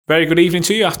Very good evening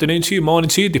to you, afternoon to you, morning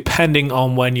to you, depending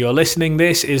on when you're listening.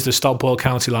 This is the Stockport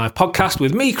County Live podcast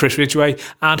with me, Chris Ridgway,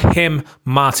 and him,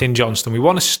 Martin Johnston. We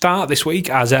want to start this week,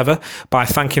 as ever, by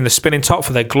thanking the Spinning Top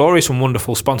for their glorious and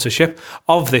wonderful sponsorship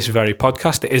of this very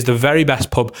podcast. It is the very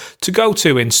best pub to go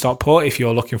to in Stockport if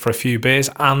you're looking for a few beers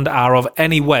and are of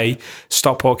any way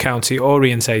Stockport County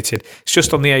orientated. It's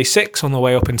just on the A6 on the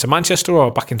way up into Manchester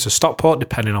or back into Stockport,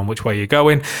 depending on which way you're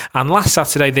going. And last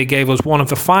Saturday, they gave us one of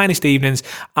the finest evenings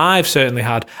I've certainly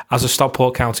had as a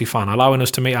Stockport County fan, allowing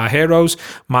us to meet our heroes,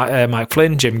 Mike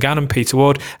Flynn, Jim Gannon, Peter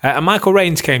Wood, and Michael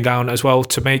Rains came down as well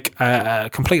to make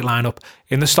a complete lineup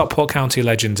in the Stockport County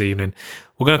Legends evening.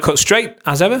 We're going to cut straight,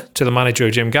 as ever, to the manager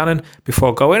of Jim Gannon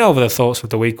before going over the thoughts of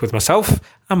the week with myself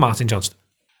and Martin Johnston.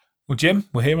 Well, Jim,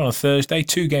 we're here on a Thursday,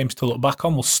 2 games to look back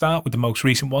on. We'll start with the most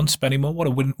recent one, Spennymoor.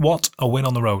 What a win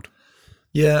on the road.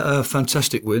 Yeah, a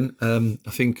fantastic win.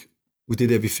 I think we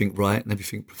did everything right and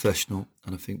everything professional,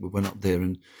 and I think we went up there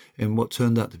in what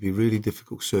turned out to be really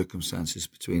difficult circumstances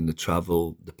between the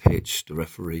travel, the pitch, the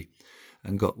referee,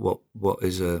 and got what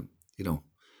is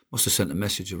must have sent a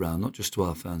message around, not just to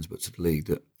our fans but to the league,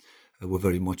 that we're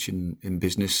very much in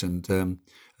business and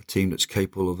a team that's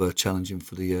capable of challenging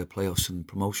for the playoffs and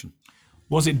promotion.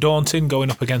 Was it daunting going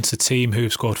up against a team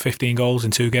who've scored 15 goals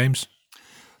in 2 games?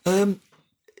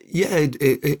 Yeah,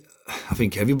 I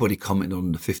think everybody commented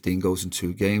on the 15 goals in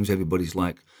 2 games. Everybody's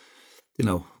like,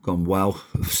 gone, wow,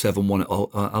 7-1 at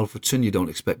Alfreton. You don't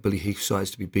expect Billy Heath's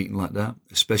sides to be beaten like that,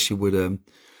 especially with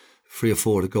 3 or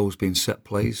 4 of the goals being set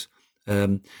plays.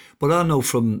 But I know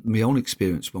from my own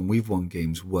experience when we've won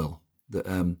games well,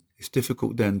 that it's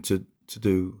difficult then to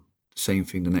do the same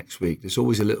thing the next week. There's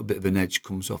always a little bit of an edge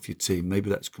comes off your team. Maybe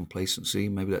that's complacency.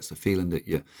 Maybe that's the feeling that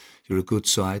you're a good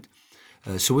side.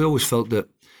 So we always felt that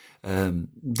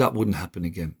that wouldn't happen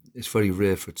again. It's very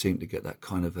rare for a team to get that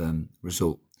kind of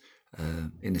result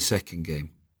in the second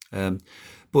game.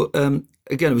 But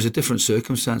again, it was a different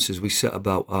circumstances. We set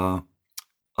about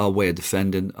our way of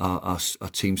defending, our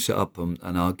team set up, and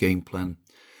our game plan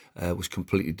was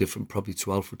completely different probably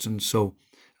to Alfreton.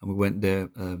 And we went there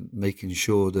making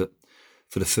sure that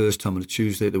for the first time on a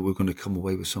Tuesday that we're going to come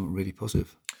away with something really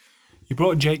positive. You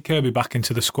brought Jake Kirby back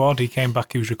into the squad. He came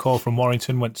back, he was recalled from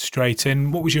Warrington, went straight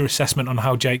in. What was your assessment on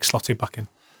how Jake slotted back in?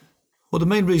 Well, the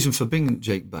main reason for bringing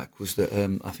Jake back was that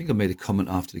I think I made a comment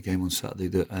after the game on Saturday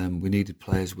that we needed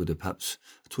players with perhaps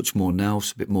a touch more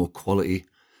nous, a bit more quality.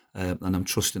 And I'm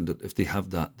trusting that if they have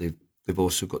that, they've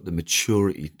also got the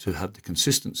maturity to have the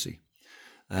consistency.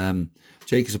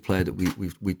 Jake is a player that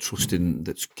we trust in,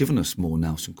 that's given us more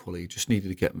nous and quality. Just needed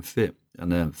to get him fit.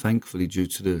 And thankfully, due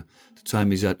to the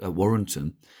time he's at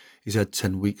Warrington, he's had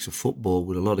 10 weeks of football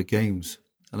with a lot of games.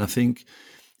 And I think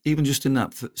even just in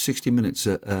that 60 minutes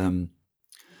at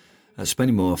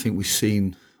Spennymoor, I think we've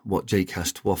seen what Jake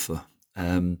has to offer.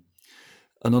 And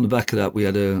on the back of that, we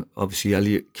had obviously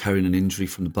Elliot carrying an injury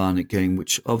from the Barnet game,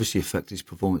 which obviously affected his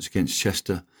performance against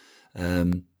Chester.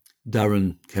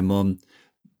 Darren came on.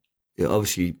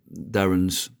 Obviously,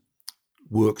 Darren's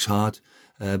works hard,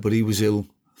 but he was ill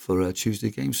for a Tuesday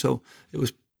game. So it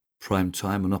was prime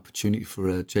time, an opportunity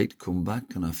for Jake to come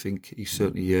back. And I think he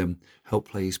certainly helped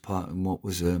play his part in what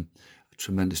was a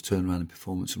tremendous turnaround in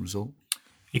performance and result.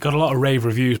 He got a lot of rave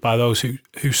reviews by those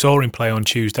who saw him play on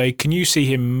Tuesday. Can you see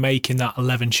him making that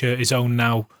 11 shirt his own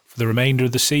now for the remainder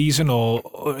of the season, or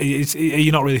are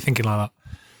you not really thinking like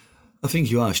that? I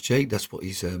think you asked Jake, that's what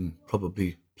he's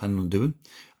probably planning on doing.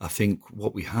 I think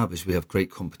what we have great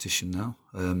competition now.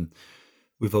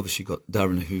 We've obviously got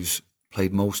Darren, who's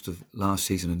played most of last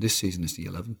season and this season is the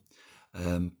 11.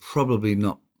 Probably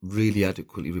not really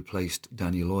adequately replaced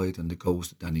Danny Lloyd and the goals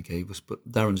that Danny gave us, but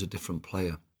Darren's a different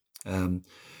player.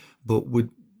 But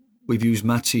we've used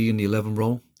Matty in the 11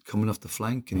 role, coming off the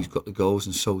flank, and he's got the goals,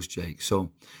 and so's Jake. So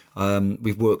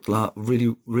we've worked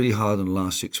really, really hard in the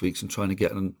last 6 weeks and trying to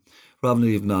get them, rather than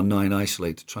even our 9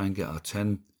 isolated, to try and get our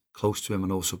 10 close to him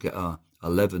and also get our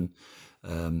 11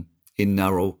 in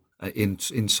narrow,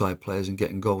 inside players and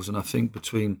getting goals. And I think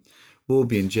between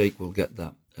Warby and Jake we'll get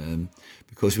that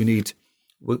because we're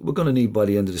going to need by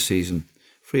the end of the season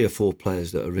 3 or 4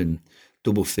 players that are in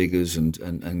double figures and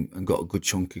got a good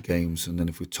chunk of games. And then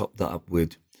if we top that up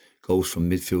with goals from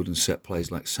midfield and set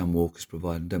plays like Sam Walker's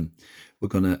providing them, we're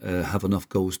going to have enough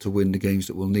goals to win the games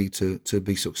that we'll need to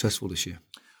be successful this year.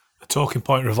 A talking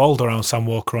point revolved around Sam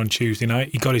Walker on Tuesday night.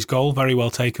 He got his goal, very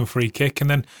well taken free kick, and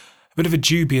then a bit of a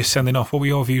dubious sending off. What were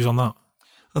your views on that?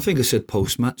 I think I said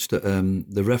post-match that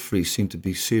the referees seemed to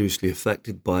be seriously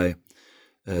affected by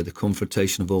the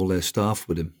confrontation of all their staff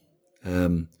with him.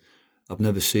 I've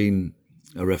never seen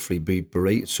a referee be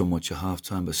berated so much at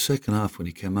half-time, but second half when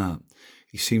he came out,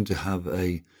 he seemed to have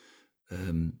a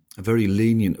a very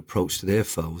lenient approach to their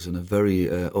fouls and a very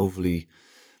overly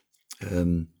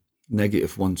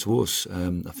negative one to us.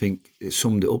 I think it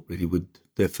summed it up really with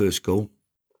their first goal.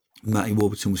 Matty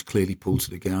Warburton was clearly pulled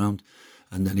to the ground,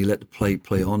 and then he let the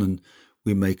play on, and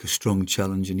we make a strong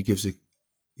challenge, and he gives a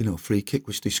free kick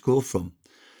which they score from.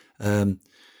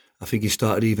 I think he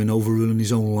started even overruling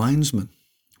his own linesman.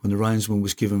 When the linesman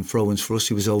was given throw-ins for us,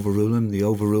 he was overruling. He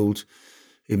overruled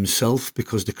himself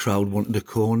because the crowd wanted a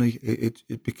corner.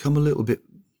 It became a little bit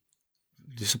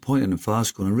disappointing and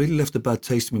fast-going and really left a bad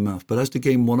taste in my mouth. But as the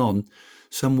game went on,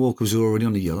 Sam Walker was already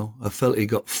on the yellow. I felt he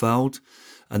got fouled,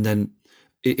 and then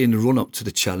in the run-up to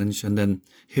the challenge, and then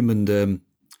him and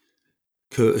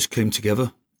Curtis came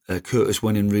together. Curtis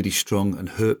went in really strong and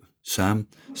hurt Sam.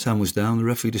 Sam was down. The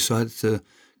referee decided to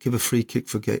give a free kick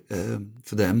for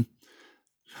them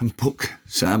and book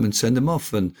Sam and send him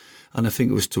off. And I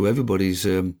think it was to everybody's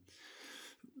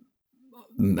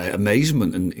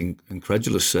amazement and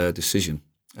incredulous decision.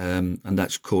 And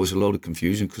that's caused a lot of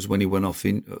confusion because when he went off,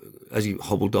 as he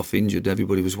hobbled off injured,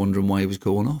 everybody was wondering why he was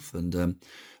going off. And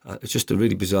it's just a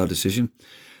really bizarre decision.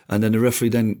 And then the referee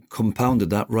then compounded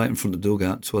that right in front of the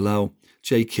dugout to allow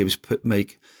Jay Kibbs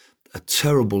make a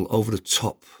terrible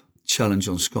over-the-top challenge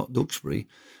on Scott Duxbury.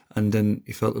 And then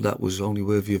he felt that was only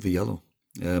worthy of a yellow.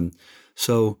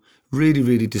 So really,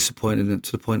 really disappointed, and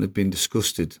to the point of being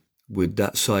disgusted with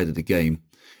that side of the game.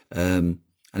 And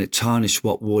it tarnished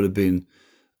what would have been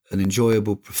an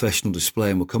enjoyable professional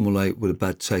display, and will come away with a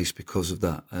bad taste because of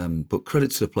that. But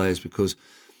credit to the players, because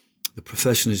the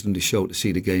professionalism they showed to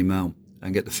see the game out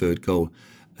and get the third goal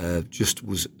just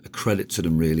was a credit to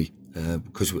them, really.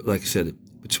 Because, like I said,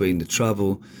 between the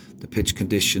travel, the pitch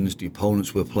conditions, the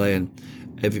opponents we're playing,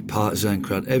 every partisan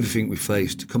crowd, everything we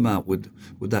faced, to come out with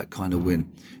that kind of win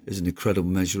is an incredible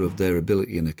measure of their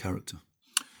ability and their character.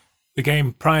 The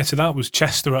game prior to that was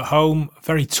Chester at home. A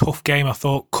very tough game, I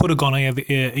thought. Could have gone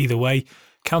either way.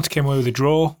 County came away with a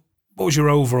draw. What was your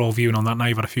overall viewing on that? Now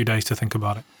you've had a few days to think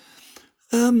about it.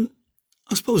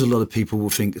 I suppose a lot of people will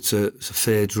think it's a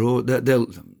fair draw.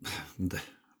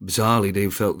 Bizarrely, they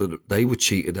felt that they were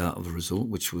cheated out of a result,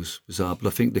 which was bizarre. But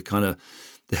I think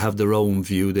they have their own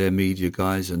view. Their media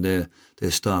guys and their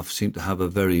staff seem to have a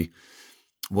very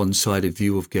one-sided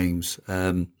view of games.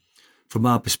 From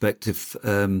our perspective,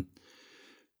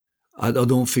 I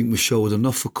don't think we showed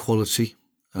enough of quality,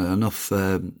 enough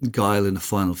guile in the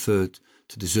final third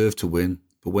to deserve to win.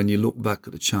 But when you look back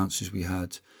at the chances we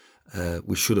had,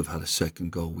 we should have had a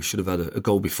second goal. We should have had a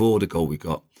goal before the goal we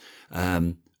got.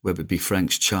 Whether it be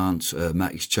Frank's chance,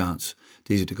 Matty's chance,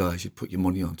 these are the guys you'd put your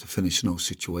money on to finish in those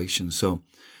situations. So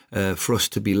for us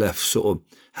to be left sort of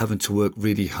having to work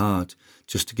really hard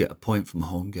just to get a point from a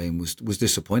home game was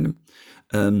disappointing.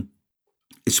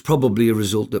 It's probably a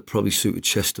result that probably suited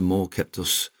Chester more, kept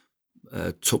us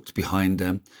tucked behind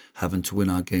them, having to win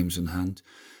our games in hand.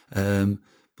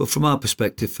 But from our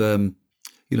perspective,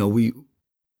 we've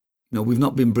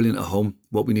not been brilliant at home.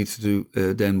 What we needed to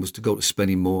do then was to go to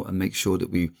Spennymoor and make sure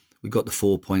that we got the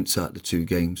 4 points out of the two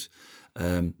games.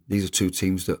 These are two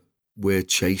teams that we're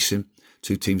chasing,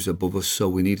 two teams above us, so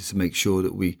we needed to make sure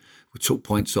that we took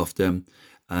points off them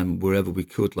and wherever we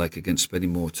could, like against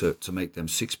Spennymoor, to make them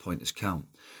 6 pointers count.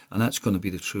 And that's going to be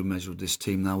the true measure of this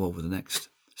team now over the next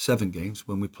 7 games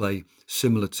when we play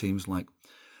similar teams like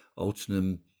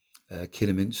Altenham,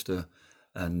 Kidderminster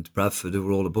and Bradford, who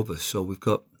are all above us. So we've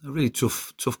got a really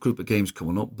tough group of games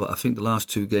coming up. But I think the last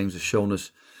 2 games have shown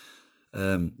us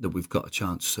that we've got a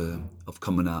chance of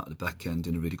coming out at the back end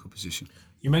in a really good position.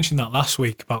 You mentioned that last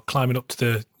week about climbing up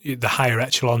to the higher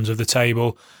echelons of the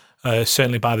table,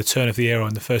 certainly by the turn of the year or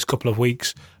in the first couple of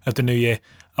weeks of the new year.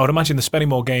 I would imagine the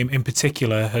Spennymoor game in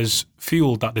particular has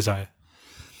fueled that desire.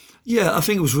 Yeah, I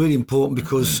think it was really important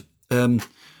because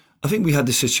I think we had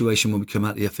this situation when we came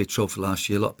out of the FA Trophy last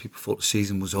year. A lot of people thought the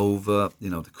season was over.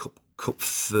 The cup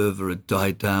fervour had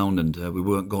died down and we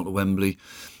weren't going to Wembley.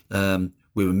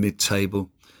 We were mid-table.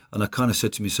 And I kind of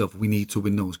said to myself, we need to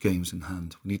win those games in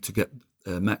hand. We need to get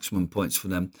maximum points for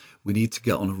them. We need to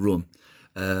get on a run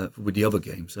with the other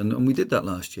games. And we did that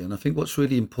last year. And I think what's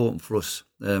really important for us,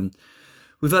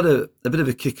 we've had a bit of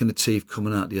a kick in the teeth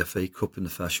coming out of the FA Cup in the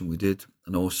fashion we did.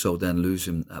 And also then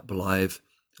losing at Blythe.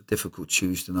 A difficult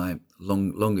Tuesday night,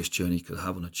 longest journey you could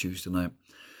have on a Tuesday night.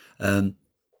 And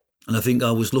I think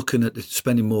I was looking at the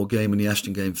Spennymoor game and the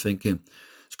Ashton game thinking,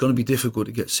 it's going to be difficult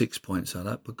to get 6 points out of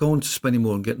that, but going to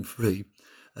Spennymoor and getting 3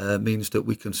 means that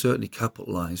we can certainly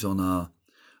capitalise on our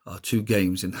 2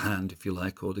 games in hand, if you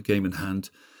like, or the game in hand.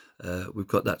 We've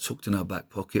got that tucked in our back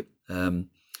pocket, and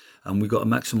we've got to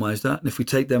maximise that. And if we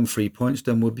take them 3 points,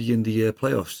 then we'll be in the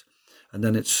playoffs. and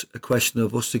then it's a question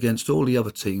of us against all the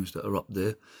other teams that are up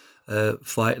there,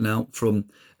 fighting out from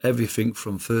everything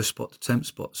from first spot to 10th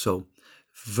spot. So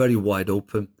very wide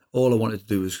open. All I wanted to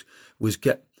do was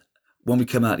get, when we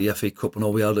came out of the FA Cup and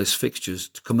all we had those fixtures,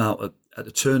 to come out at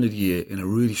the turn of the year in a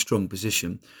really strong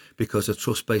position, because I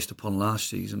trust, based upon last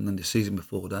season and the season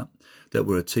before that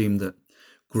we're a team that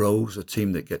grows, a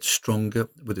team that gets stronger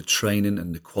with the training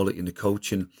and the quality and the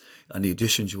coaching and the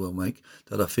additions you will make,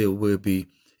 that I feel we'll be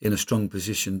in a strong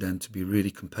position then to be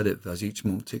really competitive as each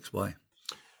month ticks by.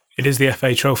 It is the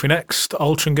FA Trophy next.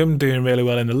 Altrincham doing really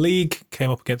well in the league, came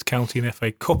up against County in the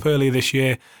FA Cup earlier this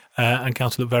year, and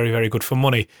County looked very, very good for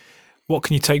money. What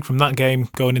can you take from that game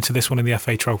going into this one in the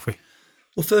FA Trophy?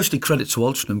 Well, firstly, credit to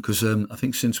Altrincham, because I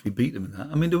think since we beat them in that,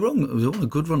 I mean, they were on a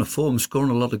good run of form, scoring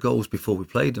a lot of goals before we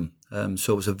played them.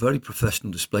 So it was a very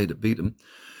professional display that beat them.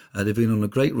 They've been on a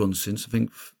great run since. I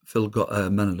think Phil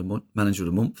got manager of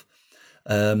the month.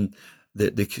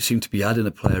 They seem to be adding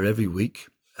a player every week.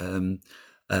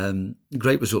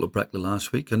 Great result of Brackley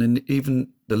last week. And then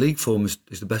even the league form is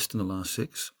the best in the last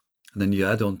 6. And then you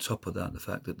add on top of that the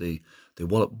fact that they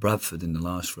walloped Bradford in the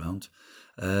last round.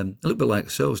 A little bit like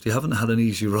ourselves, they haven't had an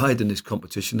easy ride in this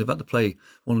competition. They've had to play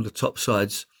one of the top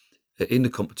sides in the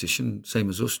competition, same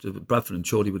as us. Bradford and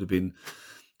Chorley would have been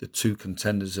the 2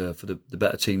 contenders for the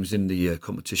better teams in the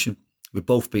competition. We've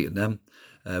both beaten them.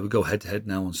 We go head-to-head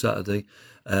now on Saturday.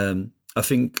 I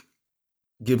think,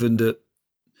 given that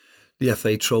the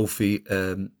FA Trophy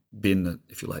being,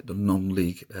 if you like, the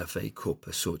non-league FA Cup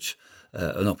as such,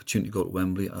 an opportunity to go to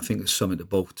Wembley, I think it's something that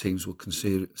both teams will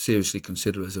seriously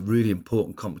consider as a really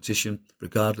important competition,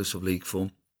 regardless of league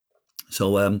form.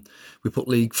 So we put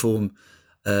league form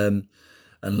and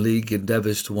league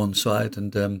endeavours to one side,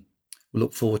 and we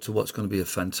look forward to what's going to be a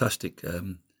fantastic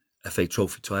FA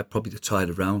Trophy tie, probably the tied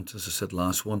around, as I said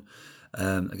last one,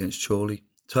 against Chorley.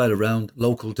 Tied around,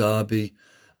 local derby,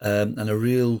 and a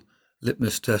real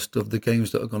litmus test of the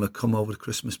games that are going to come over the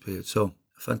Christmas period. So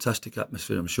a fantastic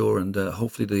atmosphere, I'm sure, and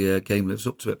hopefully the game lives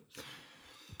up to it.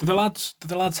 Do the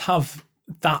lads have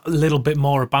that little bit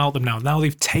more about them now? Now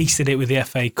they've tasted it with the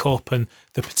FA Cup and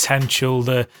the potential,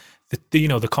 the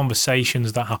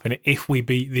conversations that happen. If we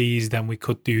beat these, then we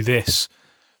could do this.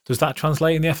 Does that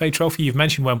translate in the FA Trophy? You've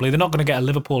mentioned Wembley. They're not going to get a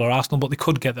Liverpool or Arsenal, but they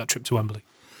could get that trip to Wembley.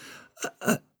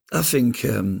 I think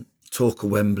talk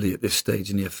of Wembley at this stage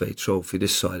in the FA Trophy,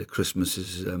 this side of Christmas,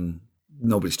 is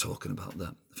nobody's talking about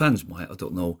that. Fans might, I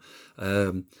don't know.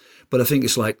 But I think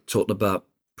it's like talking about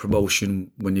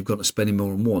promotion when you've got to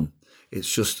Spennymoor and won.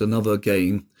 It's just another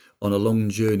game on a long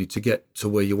journey to get to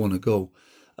where you want to go.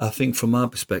 I think from our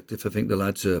perspective, I think the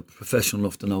lads are professional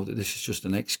enough to know that this is just the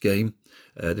next game.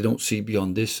 They don't see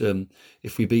beyond this.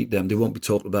 If we beat them, they won't be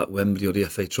talking about Wembley or the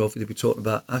FA Trophy. They'll be talking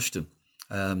about Ashton.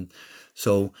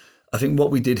 So I think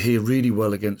what we did here really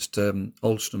well against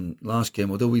Altrincham last game,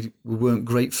 although we weren't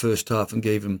great first half and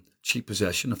gave them cheap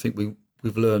possession, I think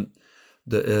we've learned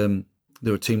that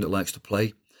they're a team that likes to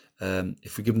play.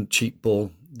 If we give them cheap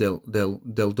ball,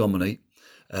 they'll dominate.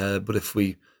 But if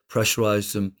we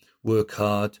pressurise them, work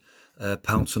hard,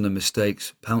 pounce on the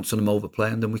mistakes, pounce on them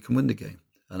overplaying, then we can win the game.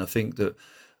 And I think that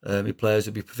the players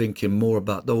will be thinking more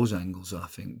about those angles, I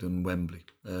think, than Wembley.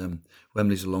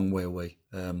 Wembley's a long way away.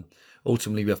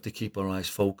 Ultimately, we have to keep our eyes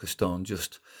focused on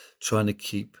just trying to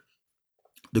keep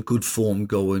the good form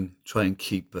going, try and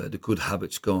keep the good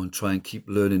habits going, try and keep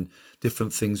learning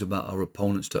different things about our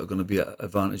opponents that are going to be an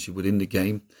advantage within the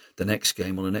game, the next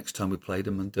game or the next time we play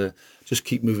them, and just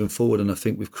keep moving forward. And I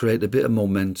think we've created a bit of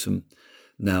momentum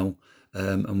now,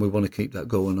 and we want to keep that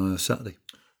going on Saturday.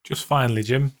 Just finally,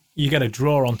 Jim, you get a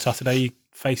draw on Saturday. You're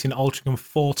facing Altrincham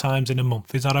 4 times in a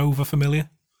month. Is that over familiar?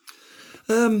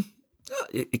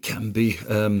 It can be.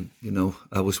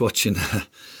 I was watching.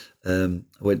 I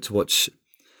went to watch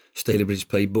Stalybridge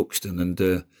play Buxton,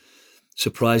 and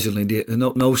surprisingly,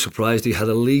 no surprise, they had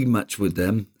a league match with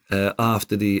them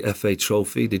after the FA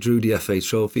Trophy. They drew the FA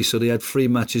Trophy, so they had 3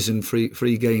 matches in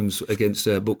 3 games against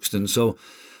Buxton. So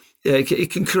yeah,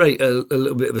 it can create a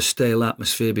little bit of a stale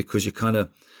atmosphere because you kind of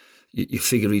you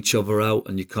figure each other out,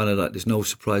 and you kind of like there's no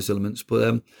surprise elements.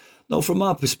 But no, from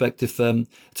our perspective,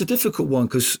 it's a difficult one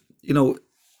because you know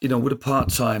with a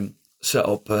part-time set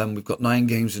up, we've got 9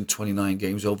 games and 29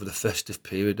 games over the festive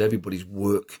period. Everybody's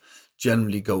work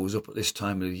generally goes up at this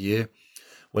time of the year.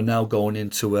 We're now going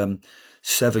into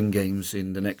 7 games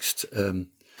in the next, I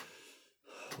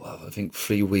think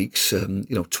 3 weeks.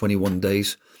 21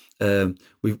 days. We're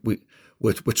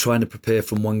trying to prepare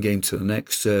from one game to the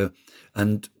next,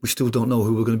 and we still don't know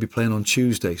who we're going to be playing on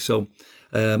Tuesday. So,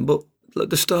 but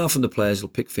the staff and the players will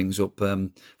pick things up.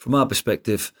 From our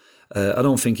perspective, I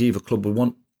don't think either club will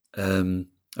want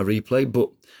a replay, but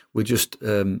we just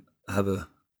have a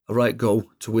right go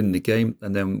to win the game,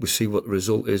 and then we see what the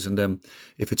result is. And then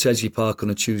if it's Edgley Park on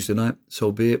a Tuesday night,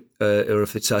 so be it. Or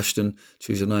if it's Ashton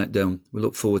Tuesday night down, we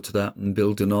look forward to that and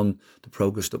building on the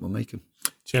progress that we're making.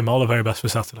 Jim, all the very best for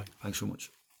Saturday. Thanks so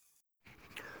much.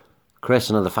 Chris,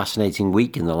 another fascinating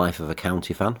week in the life of a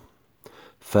county fan.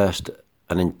 First,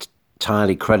 an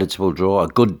entirely creditable draw, a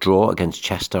good draw against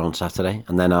Chester on Saturday,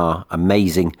 and then our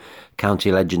amazing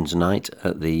County Legends night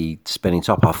at the Spinning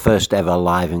Top, our first ever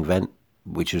live event,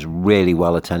 which was really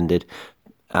well attended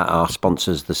at our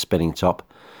sponsors, the Spinning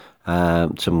Top.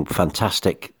 Some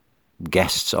fantastic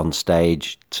guests on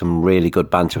stage, some really good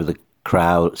banter with the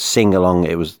crowd, sing along.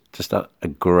 It was just a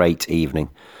great evening.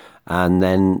 And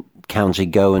then County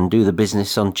go and do the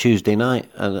business on Tuesday night,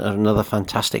 and another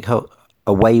fantastic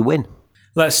away win.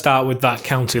 Let's start with that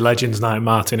County Legends night,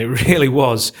 Martin. It really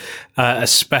was a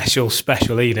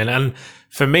special evening. And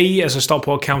for me, as a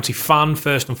Stockport County fan,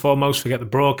 first and foremost, forget the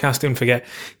broadcasting, forget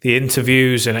the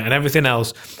interviews and everything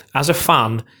else. As a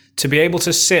fan, to be able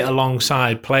to sit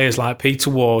alongside players like Peter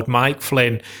Ward, Mike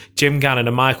Flynn, Jim Gannon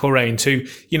and Michael Raines, who,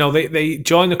 they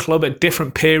joined the club at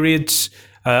different periods,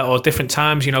 or different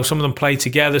times. Some of them played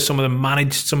together, some of them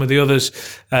managed, some of the others,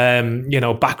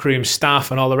 backroom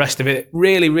staff and all the rest of it,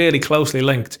 really, really closely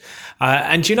linked.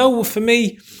 And for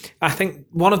me, I think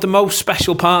one of the most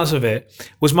special parts of it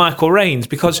was Michael Raines,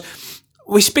 because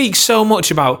we speak so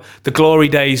much about the glory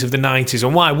days of the 90s,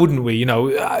 and why wouldn't we?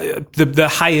 The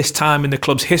highest time in the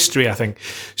club's history, I think.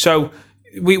 So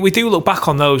we do look back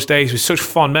on those days with such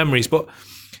fond memories, but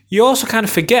you also kind of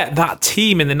forget that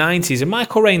team in the 90s, and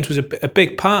Michael Raines was a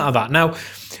big part of that. Now,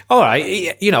 all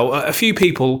right, a few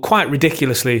people quite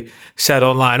ridiculously said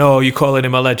online, "Oh, you're calling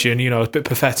him a legend, it's a bit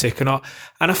pathetic," and all.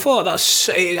 And I just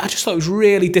thought it was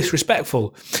really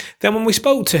disrespectful. Then when we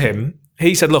spoke to him,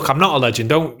 he said, "Look, I'm not a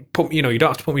legend. You don't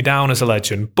have to put me down as a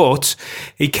legend." But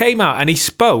he came out and he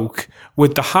spoke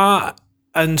with the heart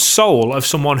and soul of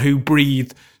someone who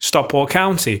breathed Stockport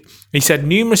County. He said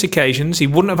numerous occasions he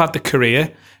wouldn't have had the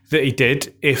career that he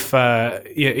did if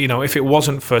it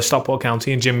wasn't for Stockport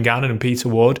County and Jim Gannon and Peter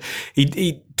Ward.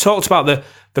 He talked about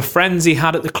the friends he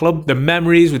had at the club, the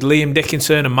memories with Liam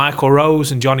Dickinson and Michael Rose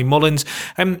and Johnny Mullins.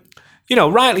 And,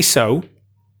 rightly so,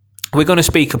 we're going to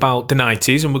speak about the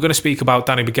 90s and we're going to speak about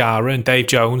Danny Bagara and Dave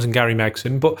Jones and Gary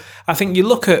Megson. But I think you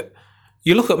look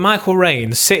at Michael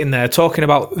Raines sitting there talking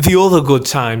about the other good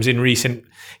times in recent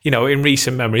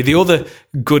memory, the other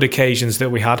good occasions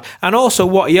that we had, and also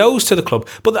what he owes to the club.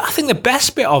 But I think the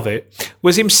best bit of it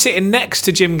was him sitting next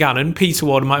to Jim Gannon, Peter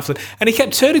Ward and Mike Flynn, and he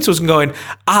kept turning to us and going,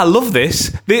 "I love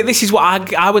this. This is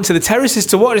what I went to the terraces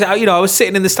to watch. I was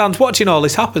sitting in the stands watching all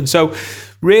this happen." So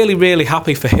really, really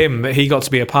happy for him that he got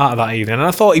to be a part of that evening. And I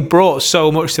thought he brought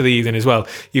so much to the evening as well.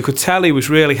 You could tell he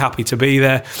was really happy to be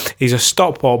there. He's a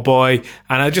Stockport boy.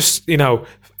 And I just,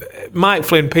 Mike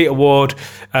Flynn, Peter Ward,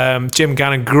 Jim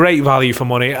Gannon, great value for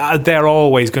money. They're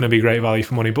always going to be great value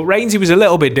for money. But Rainsy was a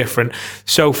little bit different.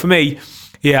 So for me,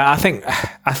 yeah, I think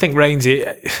Rainsy,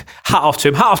 hat off to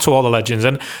him, hat off to all the legends.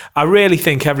 And I really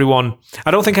think I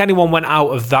don't think anyone went out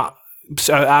of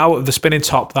the Spinning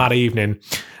Top that evening.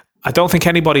 I don't think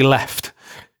anybody left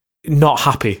not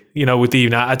happy, with the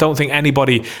evening. I don't think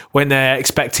anybody went there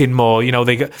expecting more.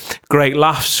 They got great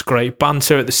laughs, great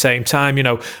banter at the same time,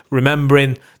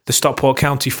 remembering the Stockport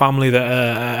County family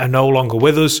that are no longer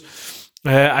with us.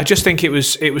 I just think it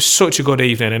was such a good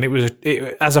evening,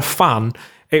 and as a fan,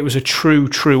 it was a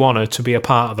true honour to be a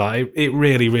part of that. It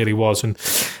really, really was. And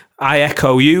I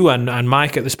echo you and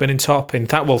Mike at the Spinning Top in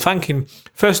thanking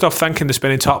the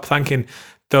Spinning Top, thanking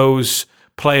those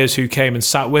players who came and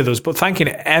sat with us, but thanking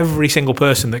every single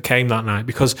person that came that night,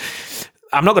 because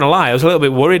I'm not going to lie, I was a little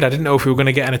bit worried. I didn't know if we were going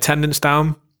to get an attendance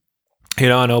down.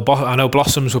 I know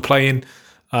Blossoms were playing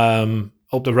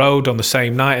up the road on the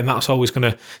same night, and that's always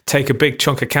going to take a big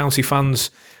chunk of County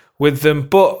fans with them,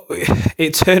 but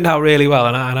it turned out really well,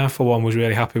 and I for one was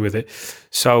really happy with it.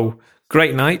 So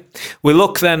great night. We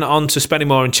look then on to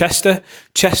Spennymoor and Chester.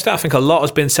 I think a lot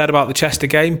has been said about the Chester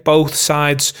game. Both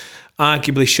sides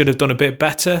arguably should have done a bit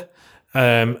better.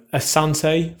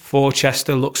 Asante for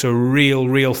Chester looks a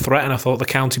real threat, and I thought the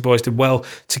County boys did well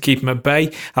to keep him at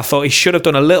bay. I thought he should have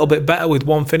done a little bit better with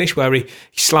one finish where he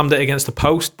slammed it against the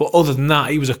post, but other than that,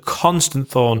 he was a constant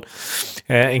thorn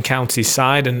in County's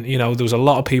side, and there was a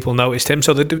lot of people noticed him.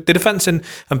 So the defence and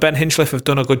Ben Hinchliffe have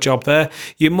done a good job there.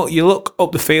 You look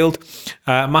up the field,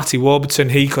 Matty Warburton,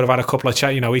 he could have had a couple of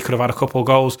he could have had a couple of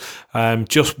goals.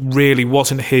 Just really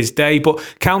wasn't his day. But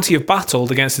County have battled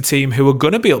against a team who are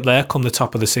going to be up there come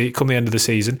the end of the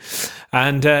season,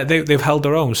 and they've held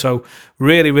their own. So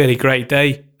really great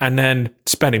day. And then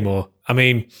Spennymoor. I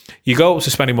mean, you go up to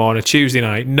Spennymoor on a Tuesday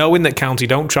night, knowing that County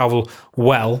don't travel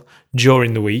well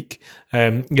during the week.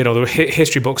 The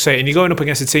history books say, and you're going up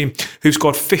against a team who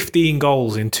scored 15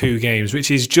 goals in 2 games,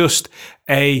 which is just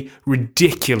a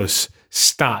ridiculous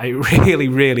stat. It really,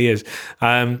 really is.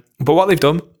 But what they've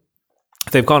done,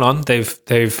 they've gone on. They've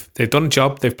done a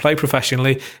job. They've played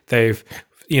professionally. They've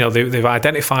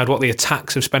identified what the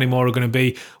attacks of Spennymoor are going to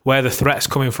be, where the threat's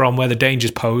coming from, where the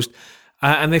danger's posed.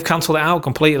 And they've cancelled it out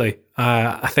completely.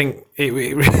 I think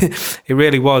it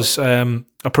really was a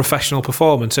professional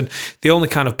performance. And the only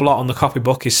kind of blot on the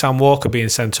copybook is Sam Walker being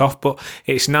sent off. But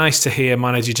it's nice to hear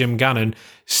manager Jim Gannon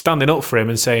standing up for him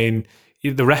and saying,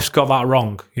 the ref's got that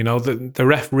wrong. The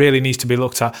ref really needs to be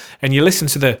looked at. And you listen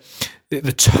to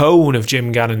the tone of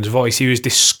Jim Gannon's voice. He was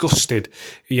disgusted,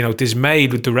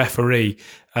 dismayed with the referee.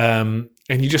 And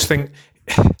you just think,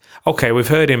 okay, we've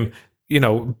heard him,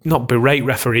 not berate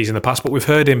referees in the past, but we've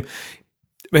heard him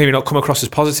maybe not come across as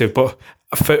positive. But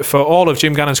for all of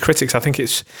Jim Gannon's critics, I think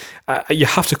it's you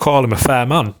have to call him a fair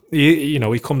man. He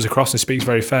comes across and speaks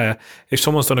very fair. If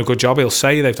someone's done a good job, he'll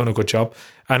say they've done a good job,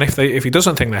 and if he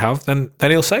doesn't think they have, then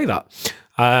he'll say that.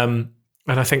 And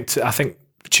I think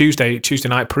Tuesday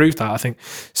night proved that. I think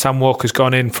Sam Walker's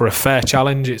gone in for a fair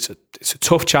challenge. It's a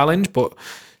tough challenge, but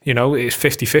it's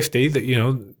 50-50 that,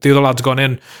 the other lad's gone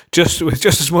in with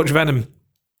just as much venom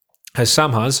as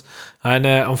Sam has. And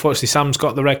unfortunately, Sam's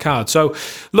got the red card. So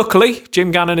luckily, Jim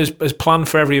Gannon has planned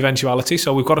for every eventuality.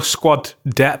 So we've got a squad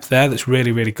depth there that's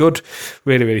really, really good,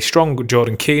 really, really strong.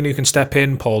 Jordan Keane who can step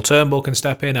in, Paul Turnbull can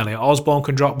step in, Elliot Osborne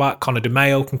can drop back, Connor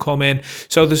DeMeo can come in.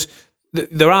 So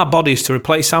there are bodies to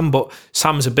replace Sam, but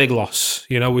Sam's a big loss.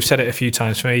 We've said it a few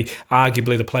times. For me,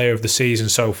 arguably the player of the season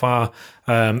so far.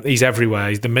 He's everywhere.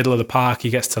 He's the middle of the park. He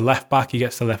gets to left back. He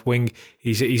gets to left wing.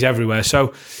 He's everywhere.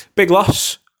 So big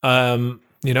loss. He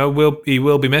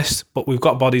will be missed, but we've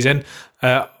got bodies in.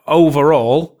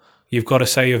 Overall, you've got to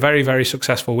say a very, very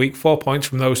successful week. 4 points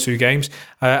from those 2 games,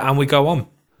 and we go on.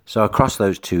 So across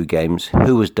those 2 games,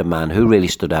 who was the man? Who really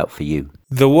stood out for you?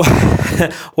 The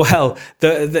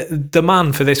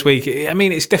man for this week, I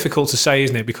mean, it's difficult to say,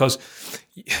 isn't it? Because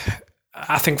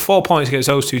I think 4 points against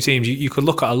those 2 teams, you could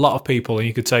look at a lot of people and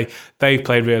you could say, they've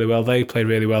played really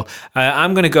well,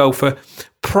 I'm going to go for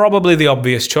probably the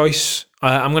obvious choice.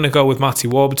 I'm going to go with Matty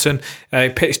Warburton.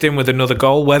 Pitched in with another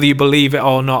goal, whether you believe it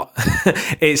or not.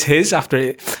 It's his after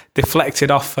it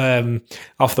deflected off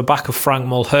the back of Frank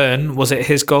Mulhern. Was it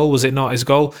his goal? Was it not his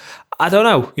goal? I don't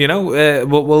know.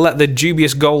 We'll let the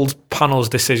dubious gold panel's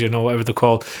decision, or whatever they're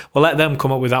called, we'll let them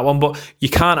come up with that one. But you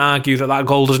can't argue that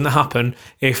goal doesn't happen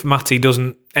if Matty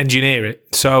doesn't engineer it.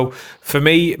 So for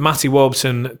me, Matty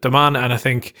Warburton, the man, and I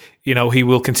think he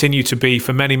will continue to be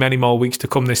for many, many more weeks to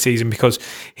come this season, because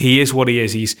he is what he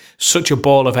is. He's such a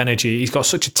ball of energy. He's got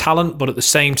such a talent, but at the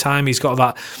same time, he's got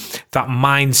that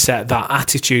mindset, that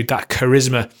attitude, that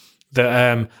charisma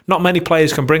that not many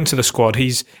players can bring to the squad.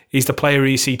 He's the player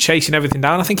you see chasing everything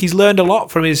down. I think he's learned a lot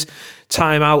from his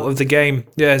time out of the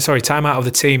time out of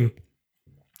the team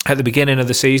at the beginning of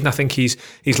the season. I think he's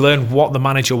learned what the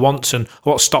manager wants and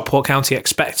what Stockport County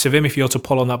expects of him if you're to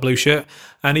pull on that blue shirt,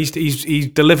 and he's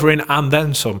delivering and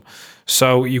then some.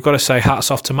 So you've got to say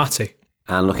hats off to Matty.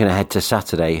 And looking ahead to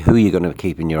Saturday, who are you going to be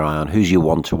keeping your eye on? Who's your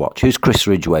one to watch? Who's Chris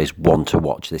Ridgway's one to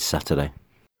watch this Saturday?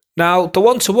 Now, the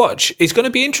one to watch is going to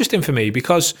be interesting for me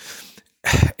because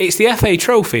it's the FA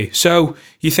Trophy. So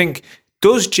you think,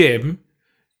 does Jim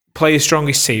play his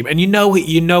strongest team? And you know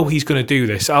he's going to do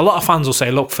this. A lot of fans will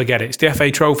say, look, forget it. It's the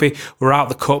FA Trophy. We're out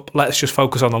the cup. Let's just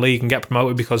focus on the league and get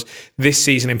promoted, because this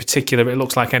season in particular, it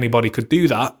looks like anybody could do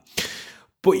that.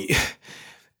 But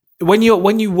when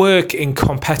you work in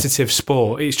competitive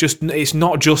sport, it's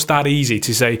not just that easy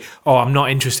to say, oh, I'm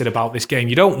not interested about this game.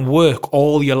 You don't work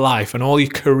all your life and all your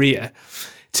career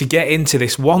to get into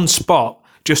this one spot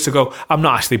just to go, I'm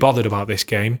not actually bothered about this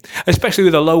game, especially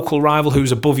with a local rival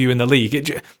who's above you in the league.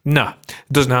 It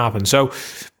doesn't happen. So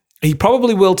he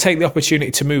probably will take the opportunity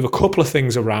to move a couple of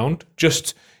things around,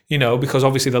 just because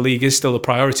obviously the league is still a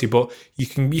priority, but you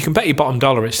can bet your bottom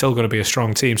dollar it's still going to be a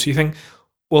strong team. So you think,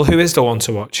 well, who is the one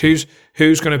to watch? Who's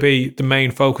going to be the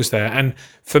main focus there? And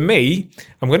for me,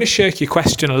 I'm going to shirk your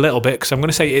question a little bit, because I'm going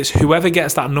to say it's whoever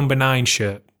gets that number 9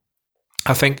 shirt.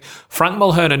 I think Frank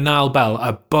Mulhern and Niall Bell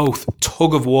are both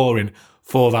tug-of-warring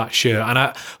for that shirt.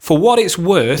 And for what it's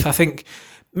worth, I think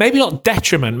maybe not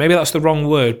detriment, maybe that's the wrong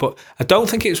word, but I don't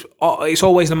think it's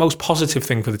always the most positive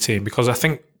thing for the team, because I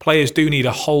think players do need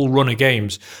a whole run of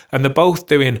games, and they're both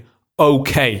doing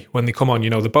okay when they come on.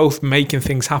 They're both making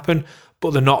things happen,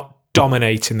 but they're not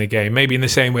dominating the game. Maybe in the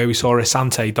same way we saw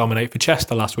Asante dominate for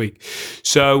Chester last week.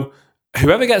 So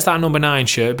whoever gets that number 9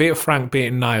 shirt, be it Frank, be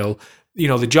it Niall,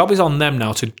 the job is on them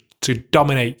now to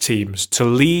dominate teams, to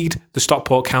lead the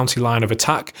Stockport County line of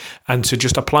attack, and to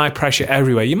just apply pressure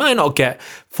everywhere. You might not get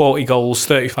 40 goals,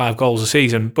 35 goals a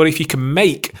season, but if you can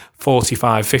make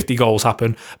 45, 50 goals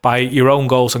happen by your own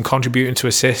goals and contributing to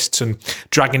assists and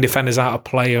dragging defenders out of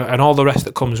play and all the rest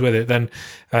that comes with it, then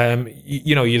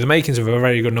you're the makings of a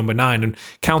very good number 9. And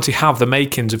County have the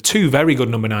makings of 2 very good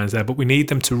number 9s there, but we need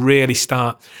them to really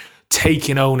start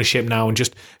taking ownership now and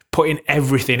just putting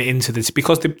everything into this,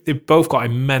 because they've both got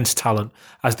immense talent,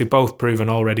 as they've both proven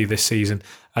already this season.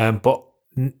 But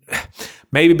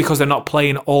maybe because they're not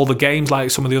playing all the games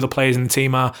like some of the other players in the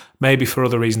team are, maybe for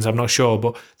other reasons, I'm not sure,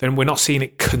 but then we're not seeing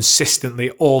it consistently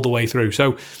all the way through.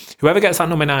 So whoever gets that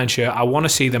number 9 shirt, I want to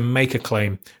see them make a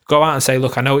claim. Go out and say,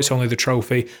 look, I know it's only the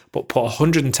trophy, but put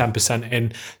 110%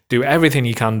 in, do everything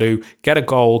you can do, get a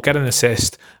goal, get an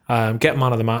assist, get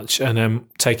man of the match, and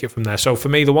take it from there. So for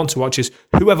me, the one to watch is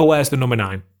whoever wears the number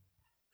 9.